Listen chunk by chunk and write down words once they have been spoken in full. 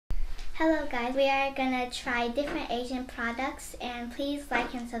Hello guys, we are gonna try different Asian products and please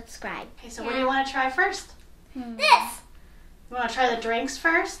like and subscribe. Okay, so what do you want to try first? This! You want to try the drinks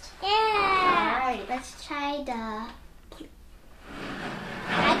first? Yeah! Alright. Let's try the...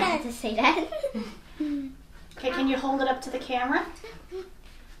 I got to say that. Okay, can you hold it up to the camera?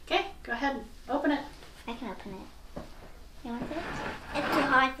 Okay, go ahead. Open it. I can open it. You want it? It's too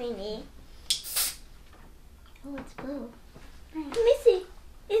hard for me. Oh, it's blue. Nice. Let me see.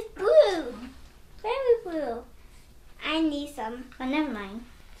 It's blue. Very blue. I need some. Oh, never mind.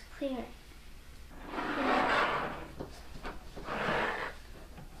 It's clear.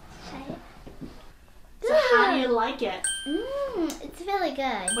 Try it. So how do you like it? It's really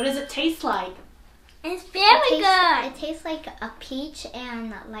good. What does it taste like? It's very good. It tastes like a peach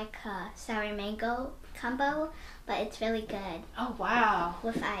and like a sour mango combo, but it's really good Oh, wow.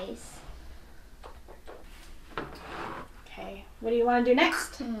 with ice. Okay, what do you want to do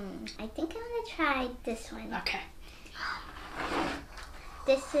next? I think I'm gonna try this one. Okay.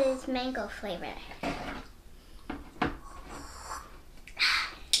 This is mango flavor.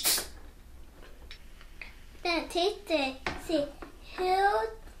 Then taste it. See, who?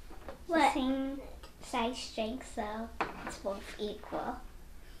 What? Same size strength, so it's both equal.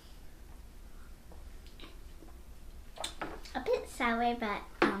 A bit sour, but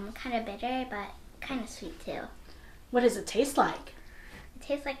kind of bitter, but kind of sweet too. What does it taste like? It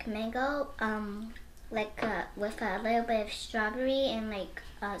tastes like mango, with a little bit of strawberry and like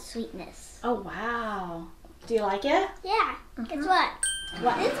sweetness. Oh, wow. Do you like it? Yeah. Guess what?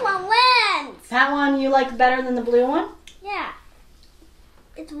 What? This one wins. That one you like better than the blue one? Yeah.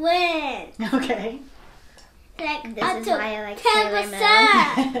 It wins. Okay. Like This up is to why I like Sailor Moon.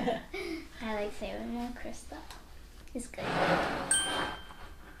 10%. I like Sailor Moon Crystal. It's good. I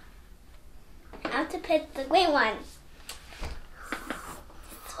have to pick the green one.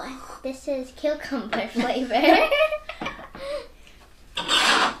 This one. This is cucumber flavor.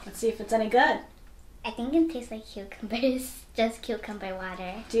 Let's see if it's any good. I think it tastes like cucumbers, just cucumber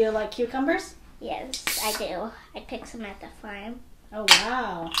water. Do you like cucumbers? Yes, I do. I picked some at the farm. Oh,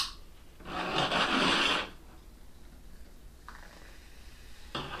 wow.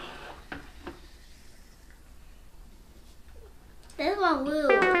 This one lose.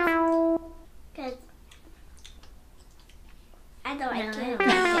 Cause I don't like No, it.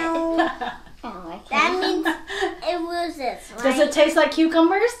 I don't like it. That means it loses, right? Does it taste like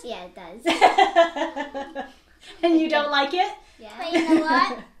cucumbers? Yeah, it does. And you don't like it? Yeah. But you know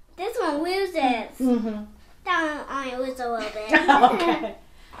what? This one loses. Mm-hmm. That one only loses a little bit. Okay.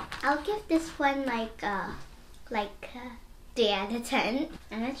 I'll give this one like 3 out of 10.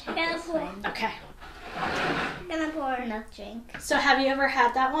 I'm gonna try Gonna this pour. one. Okay. I'm gonna pour. Milk drink. So have you ever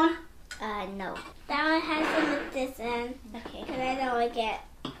had that one? No. That one has some of this in. Okay. Cause I don't like it.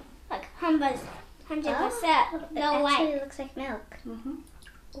 Like 100%. Oh, No it actually white. looks like milk. Mm-hmm.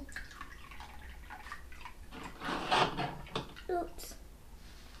 Oops.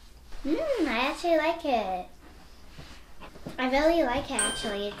 I actually like it. I really like it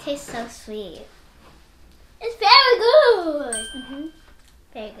actually. It tastes so sweet. It's very good.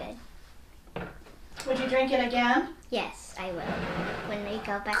 Very good. Would you drink it again? Yes, I will. When we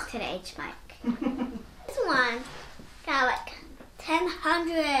go back to the HMart. This one got like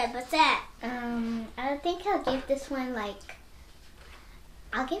 100%. I think I'll give this one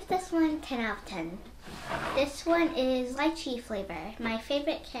I'll give this one 10 out of 10. This one is lychee flavor. My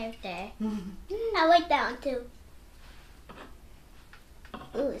favorite character. I like that one too.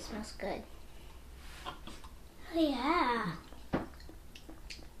 Ooh, it smells good. Oh yeah.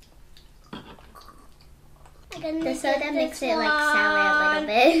 The soda makes it like sour a little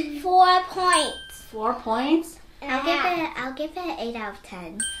bit. 4 points. 4 points? I'll give it an 8 out of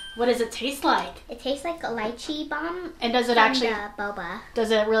 10. What does it taste like? It tastes like a lychee bomb. And does it from actually, the boba.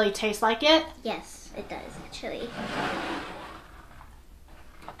 does it really taste like it? Yes, it does actually.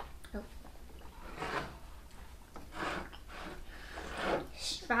 Oh.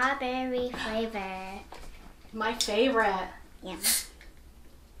 Strawberry flavor. My favorite. Yeah.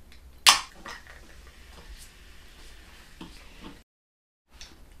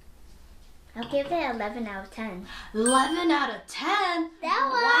 I'll give it 11 out of 10. 11 out of 10? That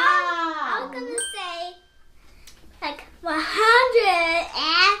one, Wow. I was gonna say like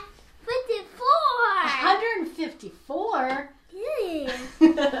 154. 154?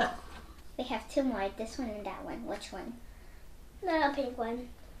 Yeah. We have 2 more, this one and that one. Which one? The pink one.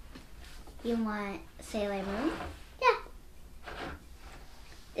 You want Sailor Moon? Yeah.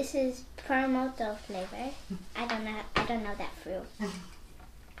 This is Promoto flavor. I don't know that fruit.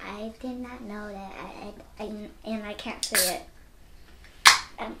 I did not know that. And I can't say it.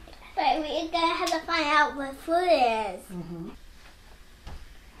 But But we're gonna have to find out what food is. Mm-hmm.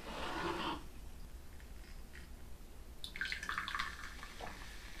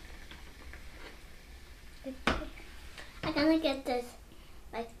 I'm gonna get this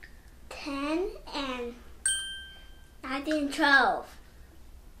like 10 and 19, 12.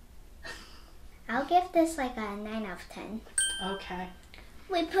 I'll give this like a 9 out of 10. Okay.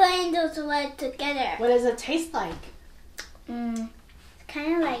 We're putting those words together. What does it taste like? It's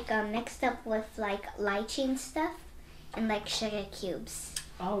kind of like mixed up with like lychee and stuff and like sugar cubes.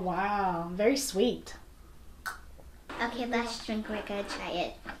 Oh, wow. Very sweet. Okay, last drink. We're gonna try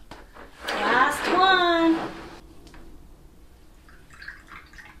it. Last one.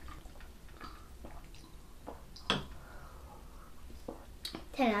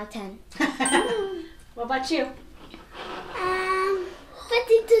 Ten out of 10. What about you?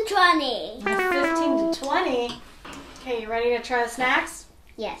 15 to 20. 15 to 20. Okay, you ready to try the snacks?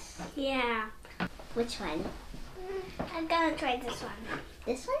 Yes. Yeah. Which one? I'm gonna try this one.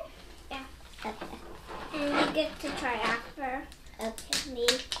 This one? Yeah. Okay. And you get to try after. Okay. Me.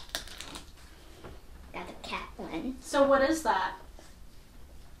 Got a cat one. So what is that?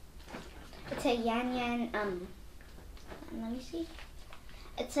 It's a yan yan. Let me see.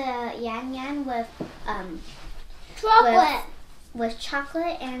 It's a yan yan with Chocolate. with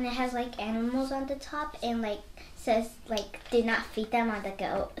chocolate, and it has like animals on the top, and like says like do not feed them on the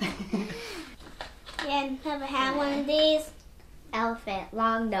goat. Yeah, never had one of these. Elephant,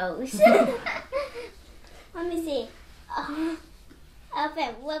 long nose. Let me see.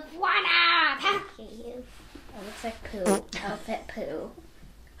 Elephant with water. Okay, you. It looks like poo. Elephant poo.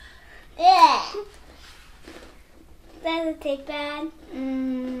 Yeah. Does it taste bad?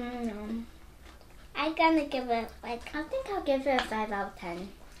 No. I'm gonna give it like. I think I'll give it a 5 out of 10.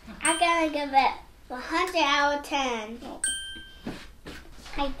 I'm gonna give it 100 out of 10.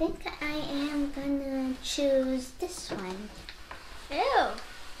 I think I am gonna choose this one. Ew.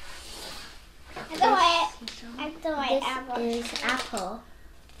 I don't like apple. This is apple.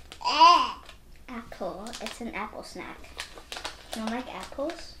 Eh. Apple. It's an apple snack. You don't like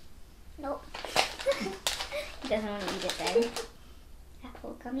apples? Nope. He doesn't want to eat it then.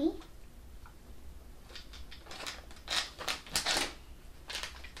 Apple gummy.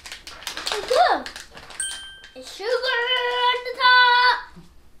 It's good. It's sugar at the top.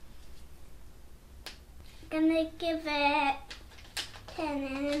 Gonna give it 10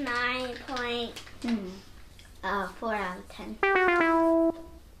 and a 9 point. 4 out of 10.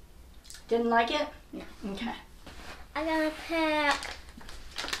 Didn't like it? No. Okay. I'm gonna pick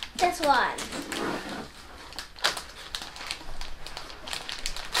this one.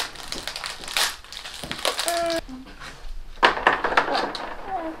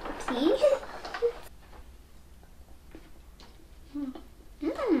 See?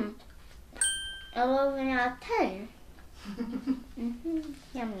 11 out of 10.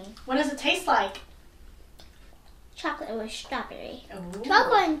 Yummy. What does it taste like? Chocolate with strawberry. Ooh.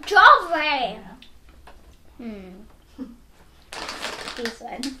 Chocolate and strawberry. This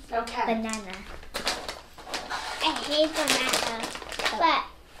one. Okay. Banana. I hate banana. But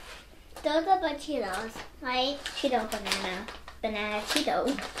those are Cheetos, right? Cheeto banana. Banana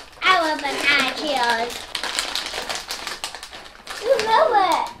Cheeto. I love banana Cheetos. You know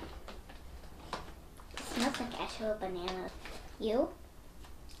it. Smells like actual banana. You?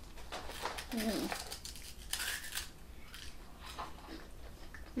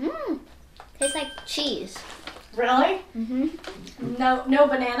 Tastes like cheese. Really? No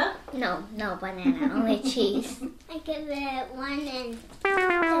banana? No banana. Only cheese. I give it 1 and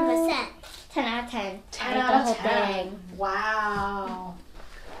 10%. 10 out of 10. 10 I ate out the of whole 10. thing. Wow.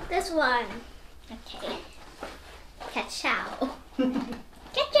 This one. Okay. Ka-chow.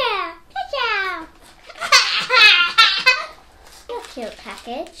 Ka-chow. Ka-chow. Cute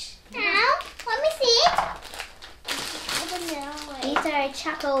package. Now, let me see. Open it all the way. These are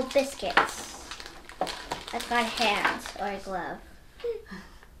choco biscuits. I've got hands or a glove.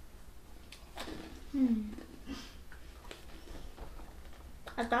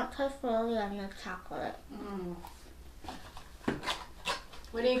 I don't taste really on the chocolate.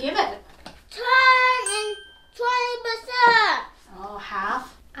 What do you give it? 10 and 20%. Oh, half?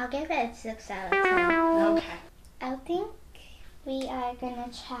 I'll give it a 6 out of 10. Okay. I think we are gonna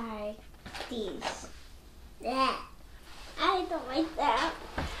try these. Yeah. I don't like that.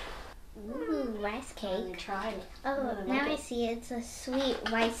 Ooh, rice Let me cake. try it. Oh, I now like I it. see it's a sweet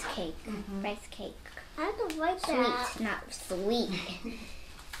rice cake. Rice cake. I don't like Sweet, that. not sweet.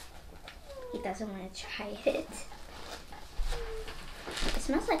 He doesn't want to try it. It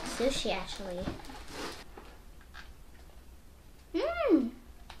smells like sushi, actually.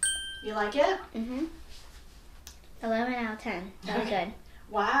 You like it? Mm-hmm. 11 out of 10. That was good.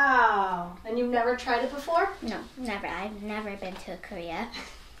 Wow. And you've never tried it before? No, never. I've never been to Korea.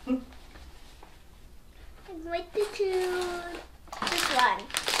 I'd like to choose this one.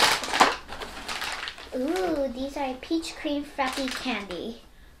 Ooh, these are peach cream frappy candy.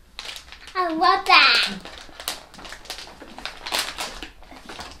 I love that.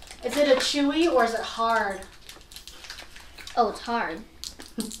 Is it a chewy or is it hard? Oh, it's hard.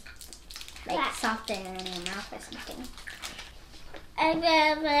 Like Yeah. softer in your mouth or something. I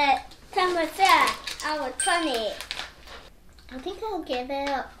give it 10% out of 20. I think I'll give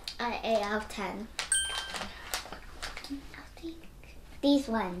it an 8 out of 10. I'll take these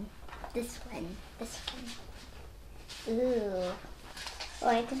one. This one. This one. Ooh. Oh,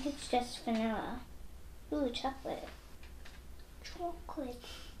 I think it's just vanilla. Ooh, chocolate. Chocolate.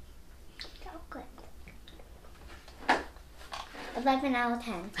 11 out of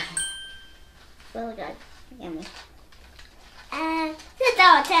 10. Really good. Yummy. And 6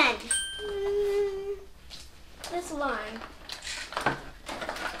 out of 10. This one.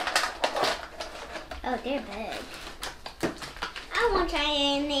 Oh, they're big. I won't try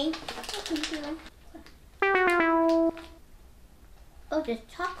any. Oh, there's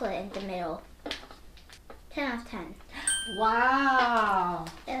chocolate in the middle. 10 out of 10. Wow.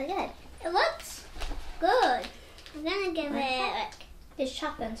 Really good. It looks good. I'm gonna give it. There's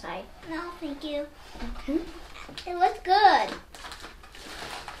chocolate inside. No, thank you. Mm-hmm. It looks good.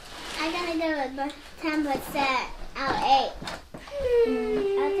 I'm gonna give it 10% out of 8.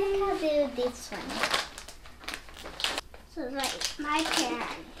 I think I'll do this one. So it's like my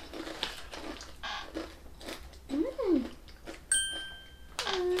turn. Mmm.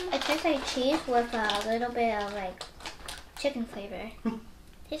 It tastes like cheese with a little bit of like chicken flavor.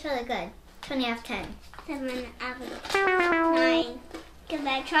 Tastes really good. 20 out of 10. 7 out of 9. Because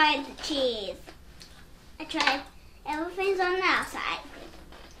I tried the cheese. I tried everything's on the outside.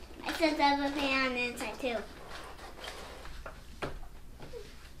 I said everything on the inside too.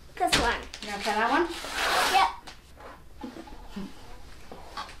 This one. You gonna try that one? Yep.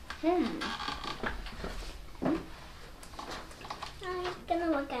 Hmm. I'm gonna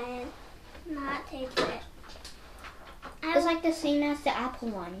look at it. Not taste it. It's like the same as the apple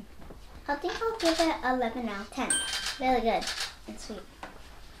one. I think I'll give it 11 out of 10. Really good and sweet.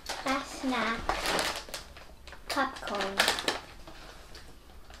 Fast snack. Popcorn.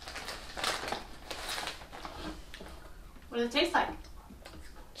 What does it taste like?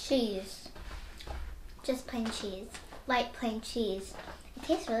 Cheese. Just plain cheese. Light plain cheese. It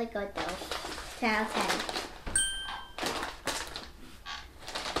tastes really good though. 10 out of 10.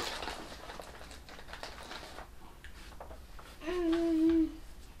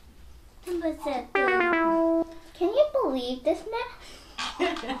 10%. Can you believe this now?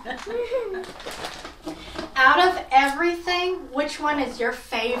 Out of everything, which one is your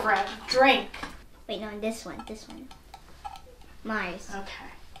favorite drink? Wait, no, this one. Mars.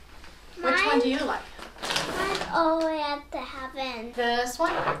 Okay. Which one do you like? Mine's all the way up to heaven. This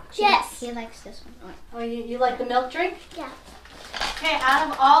one? Yes. He likes this one. Oh, you like the milk drink? Yeah. Okay, out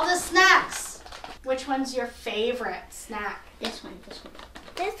of all the snacks, which one's your favorite snack? This one.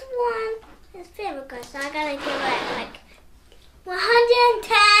 This one is favorite good, so I gotta give it like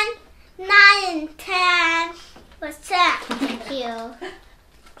 110, 9 and 10%. Thank you.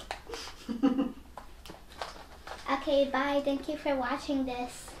 Okay, bye. Thank you for watching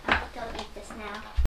this. I'll go eat this now.